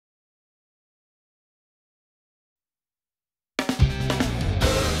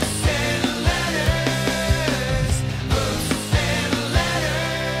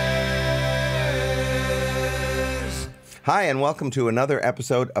Hi, and welcome to another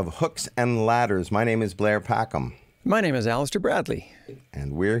episode of Hooks and Ladders. My name is Blair Packham. My name is Allister Bradley.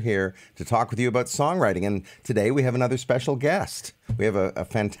 And we're here to talk with you about songwriting. And today we have another special guest. We have a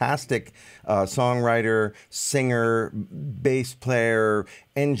fantastic songwriter, singer, bass player,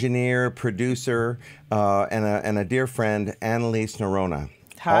 engineer, producer, and a dear friend, Annelise Noronha.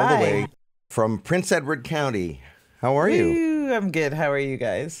 Hi. All the way from Prince Edward County. How are you? Ooh, I'm good. How are you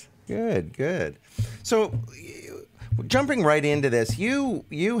guys? Good, good. So, jumping right into this,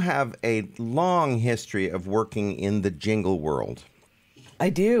 you have a long history of working in the jingle world. I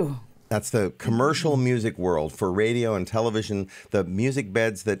do. That's the commercial music world for radio and television, the music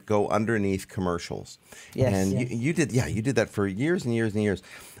beds that go underneath commercials. Yes. And yes. you did that for years and years and years.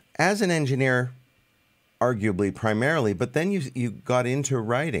 As an engineer, arguably primarily, but then you got into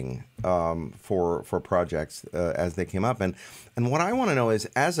writing for projects as they came up. And what I want to know is,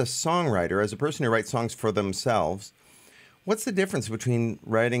 as a songwriter, as a person who writes songs for themselves, what's the difference between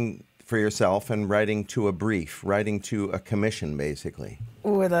writing for yourself and writing to a brief, writing to a commission, basically?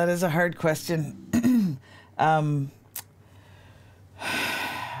 Oh, that is a hard question.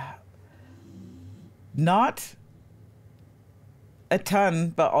 Not a ton,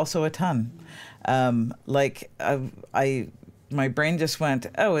 but also a ton. My brain just went,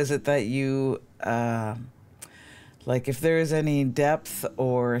 oh, is it that you, like if there is any depth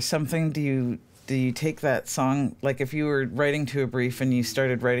or something, do you take that song, like if you were writing to a brief and you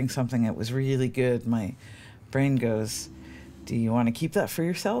started writing something that was really good, my brain goes, do you want to keep that for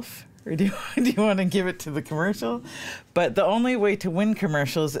yourself? Or do you want to give it to the commercial? But the only way to win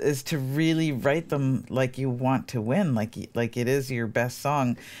commercials is to really write them like you want to win, like it is your best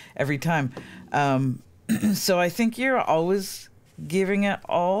song every time. So I think you're always giving it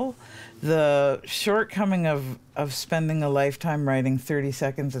all. The shortcoming of spending a lifetime writing 30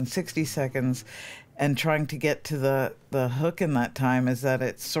 seconds and 60 seconds and trying to get to the hook in that time is that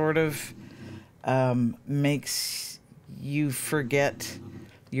it sort of makes you forget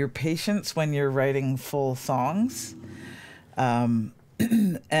your patience when you're writing full songs. And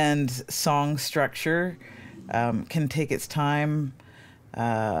song structure can take its time.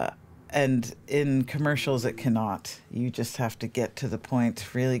 And in commercials, it cannot. You just have to get to the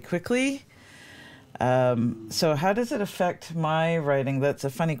point really quickly. So how does it affect my writing? That's a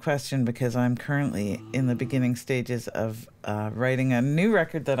funny question because I'm currently in the beginning stages of writing a new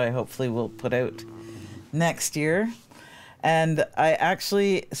record that I hopefully will put out next year. And I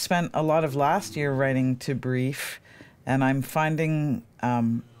actually spent a lot of last year writing to brief, and I'm finding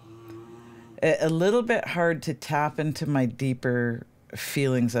it a little bit hard to tap into my deeper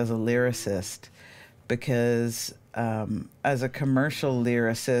feelings as a lyricist, because as a commercial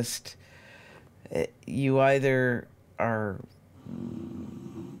lyricist, you either are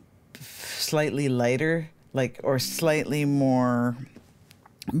slightly lighter, or slightly more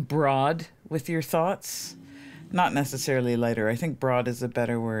broad with your thoughts. Not necessarily lighter. I think broad is a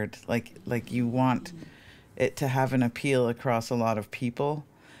better word. Like you want it to have an appeal across a lot of people,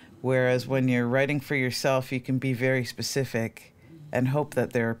 whereas when you're writing for yourself, you can be very specific and hope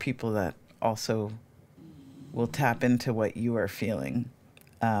that there are people that also will tap into what you are feeling.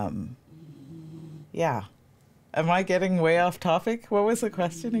 Yeah. Am I getting way off topic? What was the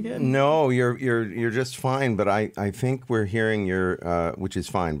question again? No, you're just fine. But I think we're hearing your, which is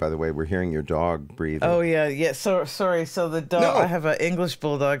fine, by the way. We're hearing your dog breathing. Oh yeah. So sorry. So the dog. No. I have an English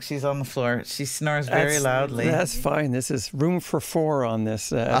bulldog. She's on the floor. She snores very loudly. That's fine. This is room for 4 on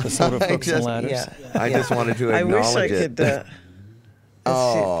this episode of Hooks and Ladders. Yeah. I just wanted to acknowledge I wish I it. could.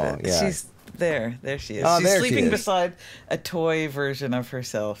 Yeah. She's there. There she is. Oh, She's there she sleeping is. beside a toy version of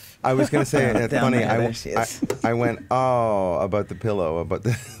herself. I was going to say, it's Down funny. there, there she is. I went, about the pillow, about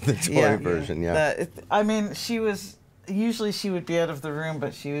the toy version. Yeah. I mean, usually she would be out of the room,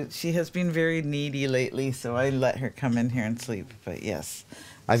 but she has been very needy lately, so I let her come in here and sleep. But yes,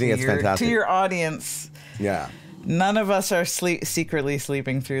 I think it's fantastic. To your audience, Yeah. none of us are secretly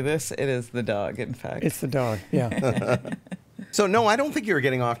sleeping through this. It is the dog, in fact. It's the dog, yeah. So no, I don't think you were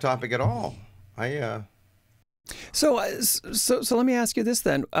getting off topic at all. So let me ask you this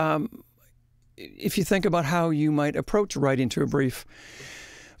then. If you think about how you might approach writing to a brief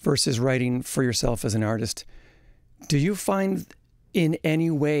versus writing for yourself as an artist, do you find in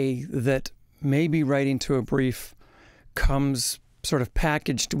any way that maybe writing to a brief comes sort of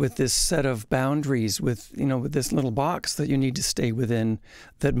packaged with this set of boundaries, with this little box that you need to stay within,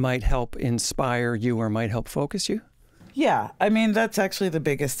 that might help inspire you or might help focus you? Yeah, I mean, that's actually the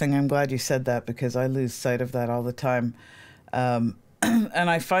biggest thing. I'm glad you said that, because I lose sight of that all the time. And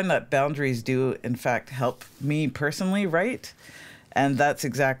I find that boundaries do, in fact, help me personally write. And that's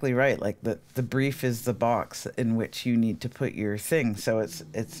exactly right. Like the brief is the box in which you need to put your thing. So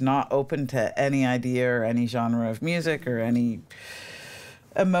it's not open to any idea or any genre of music or any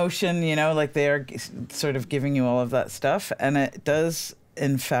emotion, you know, like they are sort of giving you all of that stuff. And it does,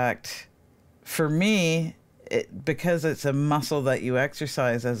 in fact, for me, because it's a muscle that you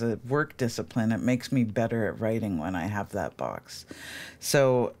exercise as a work discipline, it makes me better at writing when I have that box.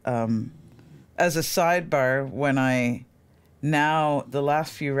 So as a sidebar, the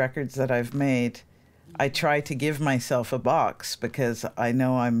last few records that I've made, I try to give myself a box because I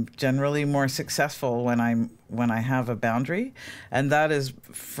know I'm generally more successful when I have a boundary, and that is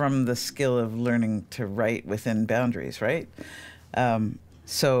from the skill of learning to write within boundaries, right?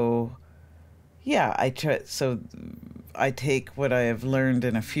 So yeah, I take what I have learned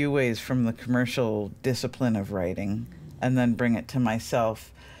in a few ways from the commercial discipline of writing and then bring it to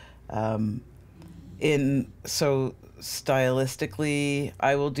myself. So stylistically,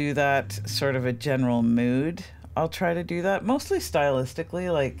 I will do that, sort of a general mood. I'll try to do that, mostly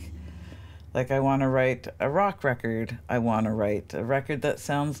stylistically, like I want to write a rock record. I want to write a record that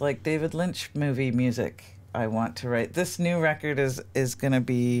sounds like David Lynch movie music. I want to write, this new record is going to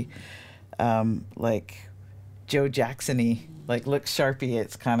be like Joe Jackson-y, like look sharpy.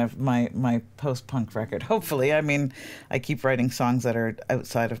 It's kind of my post-punk record. Hopefully, I mean, I keep writing songs that are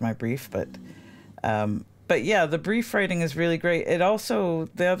outside of my brief, but yeah, the brief writing is really great. It also,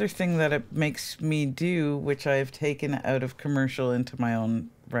 the other thing that it makes me do, which I have taken out of commercial into my own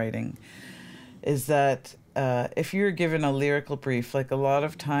writing, is that if you're given a lyrical brief, like a lot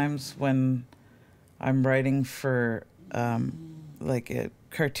of times when I'm writing for like a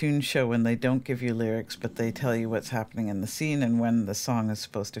cartoon show, when they don't give you lyrics, but they tell you what's happening in the scene and when the song is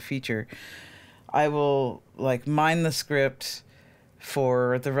supposed to feature, I will like mine the script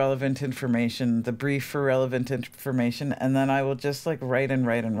for the relevant information, the brief for relevant information, and then I will just like write,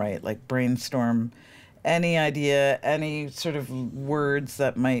 like brainstorm any idea, any sort of words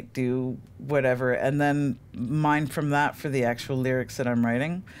that might do whatever, and then mine from that for the actual lyrics that I'm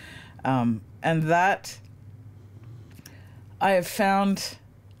writing. And that I have found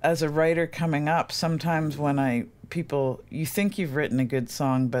as a writer coming up, sometimes when you think you've written a good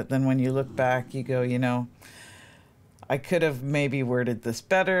song, but then when you look back, you go, you know, I could have maybe worded this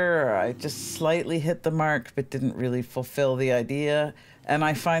better, or I just slightly hit the mark but didn't really fulfill the idea. And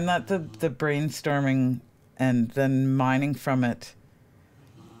I find that the brainstorming and then mining from it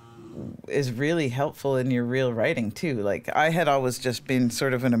is really helpful in your real writing too. Like I had always just been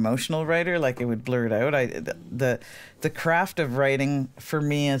sort of an emotional writer, like it would blur it out. The craft of writing for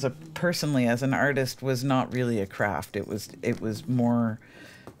me personally as an artist was not really a craft. It was more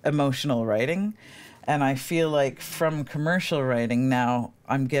emotional writing. And I feel like from commercial writing now,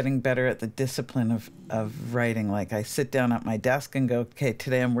 I'm getting better at the discipline of writing. Like I sit down at my desk and go, okay,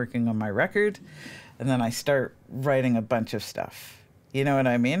 today I'm working on my record. And then I start writing a bunch of stuff. You know what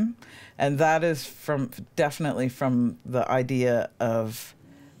I mean? And that is definitely from the idea of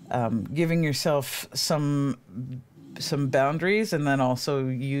giving yourself some boundaries, and then also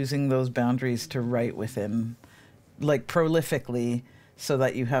using those boundaries to write within, like prolifically, so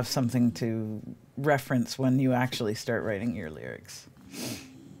that you have something to reference when you actually start writing your lyrics.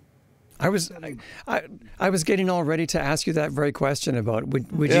 I was getting all ready to ask you that very question about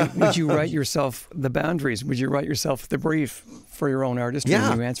would you write yourself the boundaries? Would you write yourself the brief for your own artistry?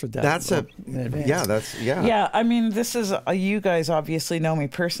 Yeah, and you answered that. Yeah. I mean, this is you guys obviously know me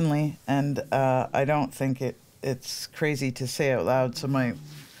personally, and I don't think it's crazy to say out loud. So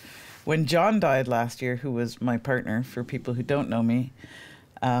when John died last year, who was my partner, for people who don't know me,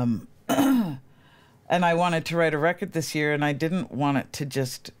 and I wanted to write a record this year, and I didn't want it to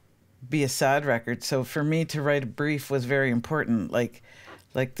just be a sad record. So for me to write a brief was very important. Like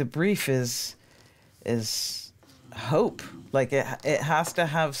the brief is hope. Like it has to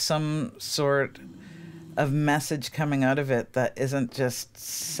have some sort of message coming out of it that isn't just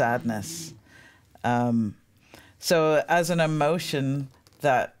sadness. So as an emotion,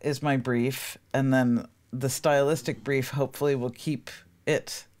 that is my brief, and then the stylistic brief hopefully will keep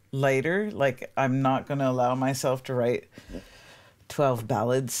it lighter. Like I'm not going to allow myself to write 12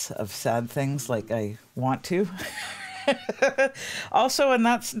 ballads of sad things like I want to. Also, and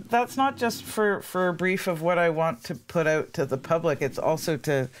that's not just for a brief of what I want to put out to the public. It's also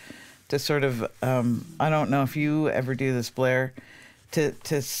to sort of I don't know if you ever do this, Blair,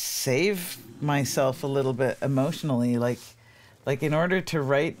 to save myself a little bit emotionally. Like in order to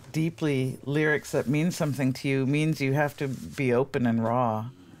write deeply lyrics that mean something to you means you have to be open and raw.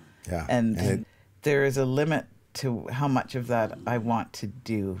 Yeah. And there is a limit to how much of that I want to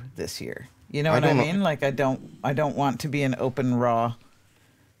do this year. You know what I mean? Like I don't want to be an open, raw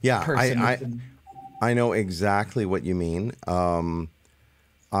person. I know exactly what you mean.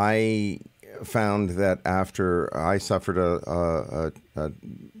 I found that after I suffered a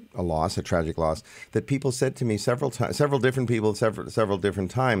loss, a tragic loss, that people said to me several different people, several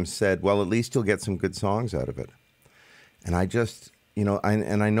different times said, well, at least you'll get some good songs out of it. And I just,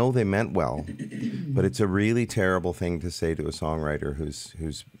 I know they meant well, but it's a really terrible thing to say to a songwriter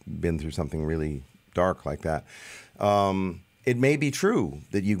who's been through something really dark like that. It may be true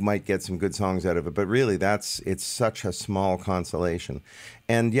that you might get some good songs out of it, but really it's such a small consolation.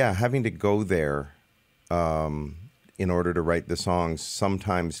 And yeah, having to go there in order to write the songs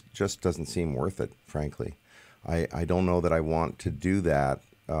sometimes just doesn't seem worth it, frankly. I don't know that I want to do that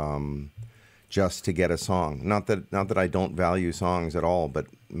just to get a song. Not that I don't value songs at all, but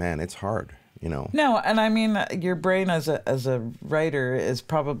man, it's hard. No, and I mean, your brain as a writer is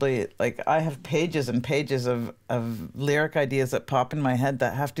probably like, I have pages and pages of lyric ideas that pop in my head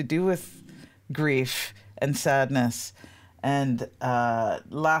that have to do with grief and sadness. And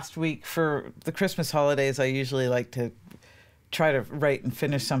last week for the Christmas holidays, I usually like to try to write and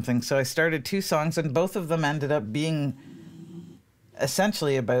finish something. So I started 2 songs, and both of them ended up being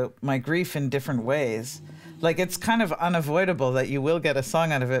essentially about my grief in different ways. Like, it's kind of unavoidable that you will get a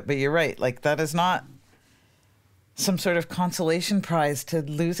song out of it, but you're right. Like, that is not some sort of consolation prize to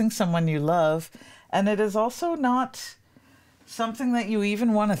losing someone you love. And it is also not something that you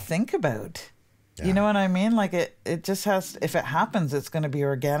even want to think about. Yeah. You know what I mean? Like, it just has, if it happens, it's going to be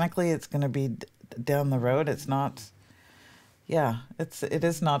organically, it's going to be down the road. It's not, it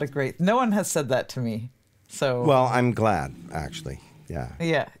is not a great, no one has said that to me. So. Well, I'm glad, actually. Yeah.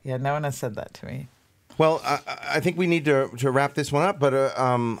 Yeah. No one has said that to me. Well, I think we need to wrap this one up, but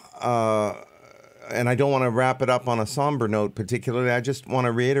and I don't want to wrap it up on a somber note particularly. I just want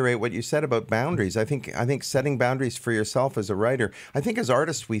to reiterate what you said about boundaries. I think setting boundaries for yourself as a writer. I think as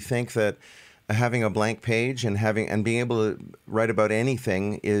artists we think that having a blank page and being able to write about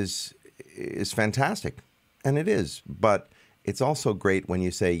anything is fantastic, and it is. But it's also great when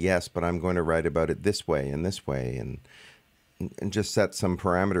you say, yes, but I'm going to write about it this way, and just set some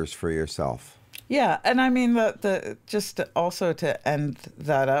parameters for yourself. Yeah, and I mean, just also to end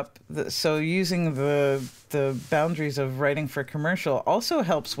that up, so using the boundaries of writing for commercial also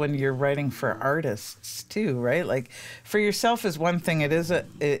helps when you're writing for artists too, right? Like, for yourself is one thing.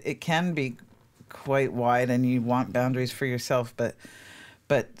 It can be quite wide, and you want boundaries for yourself, but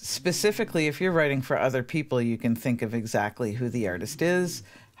specifically if you're writing for other people, you can think of exactly who the artist is,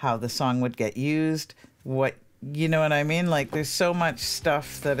 how the song would get used, you know what I mean? Like, there's so much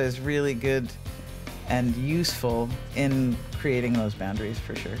stuff that is really good and useful in creating those boundaries,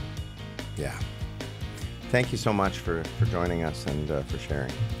 for sure. Yeah. Thank you so much for joining us and for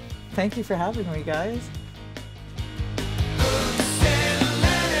sharing. Thank you for having me, guys.